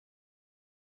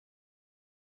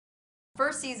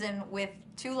first season with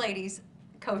two ladies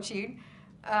coaching.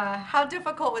 How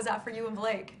difficult was that for you and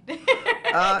Blake? 'Cause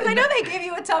I know they gave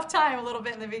you a tough time a little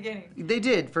bit in the beginning. They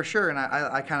did, for sure, and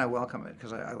I kind of welcome it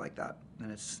because I like that,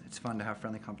 and it's fun to have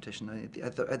friendly competition.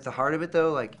 At the heart of it,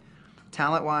 though, like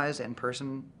talent-wise and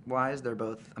person-wise, they're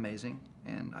both amazing,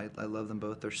 and I love them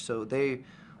both.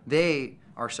 They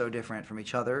are so different from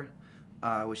each other,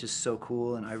 which is so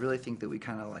cool, and I really think that we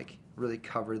kind of like really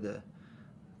cover the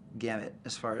gamut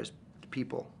as far as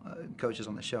people, coaches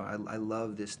on the show. I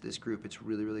love this group. It's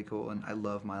really, really cool, and I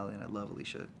love Miley and I love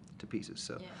Alicia to pieces.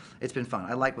 So yeah. It's been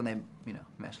fun. I like when they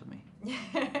mess with me.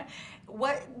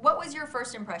 What was your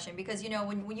first impression? Because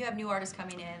when you have new artists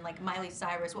coming in like Miley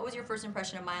Cyrus, what was your first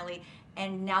impression of Miley?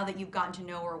 And now that you've gotten to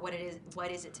know her, what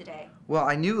is it today? Well,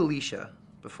 I knew Alicia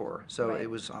before, so right. It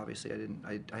was obviously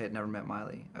I had never met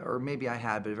Miley, or maybe I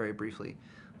had, but very briefly.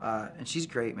 And she's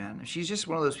great, man. She's just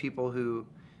one of those people who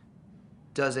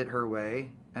does it her way,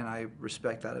 and I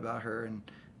respect that about her. And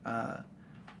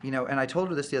and I told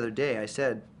her this the other day. I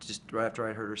said, just right after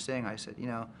I heard her sing, I said,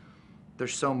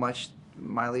 there's so much.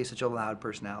 Miley is such a loud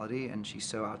personality, and she's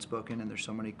so outspoken, and there's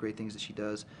so many great things that she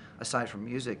does aside from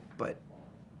music. But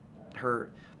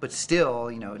still,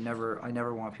 I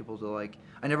never want people to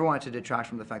I never want it to detract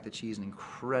from the fact that she's an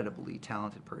incredibly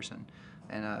talented person,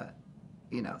 and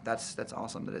that's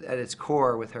awesome. That at its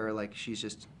core with her, she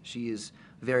is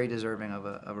very deserving of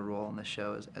a role in this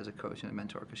show as a coach and a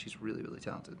mentor, because she's really, really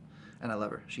talented, and I love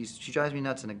her. She drives me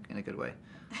nuts in a good way,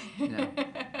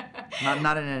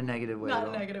 not in a negative way. Not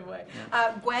in a negative way.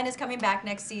 Yeah. Gwen is coming back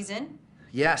next season.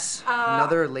 Yes,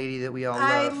 another lady that we all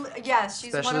love. Yes,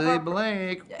 she's especially one of our...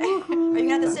 Blake. Are you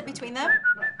gonna have to sit between them?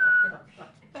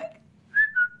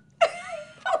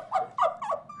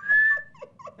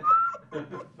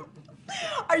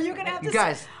 Are you gonna have to? You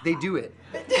guys, they do it.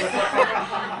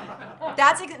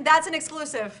 That's an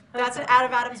exclusive. That's out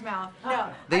of Adam's mouth.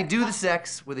 No. They do the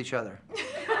sex with each other.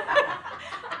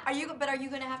 Are you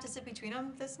gonna have to sit between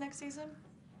them this next season?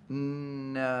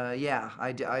 Yeah,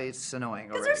 it's annoying.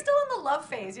 Because they're still in the love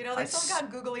phase, They still got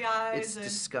googly eyes. It's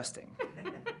disgusting.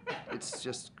 It's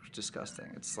just disgusting.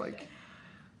 It's like,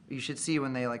 you should see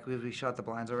when they we shot the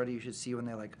blinds already. You should see when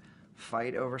they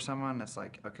fight over someone. It's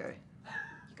like, okay.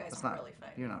 You guys aren't really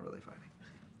fighting. You're not really fighting.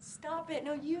 Stop it.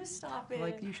 No, you stop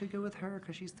it. You should go with her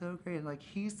because she's so great.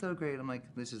 He's so great. I'm like,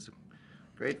 this is a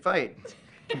great fight.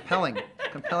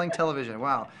 Compelling television.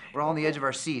 Wow. We're all on the edge of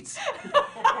our seats.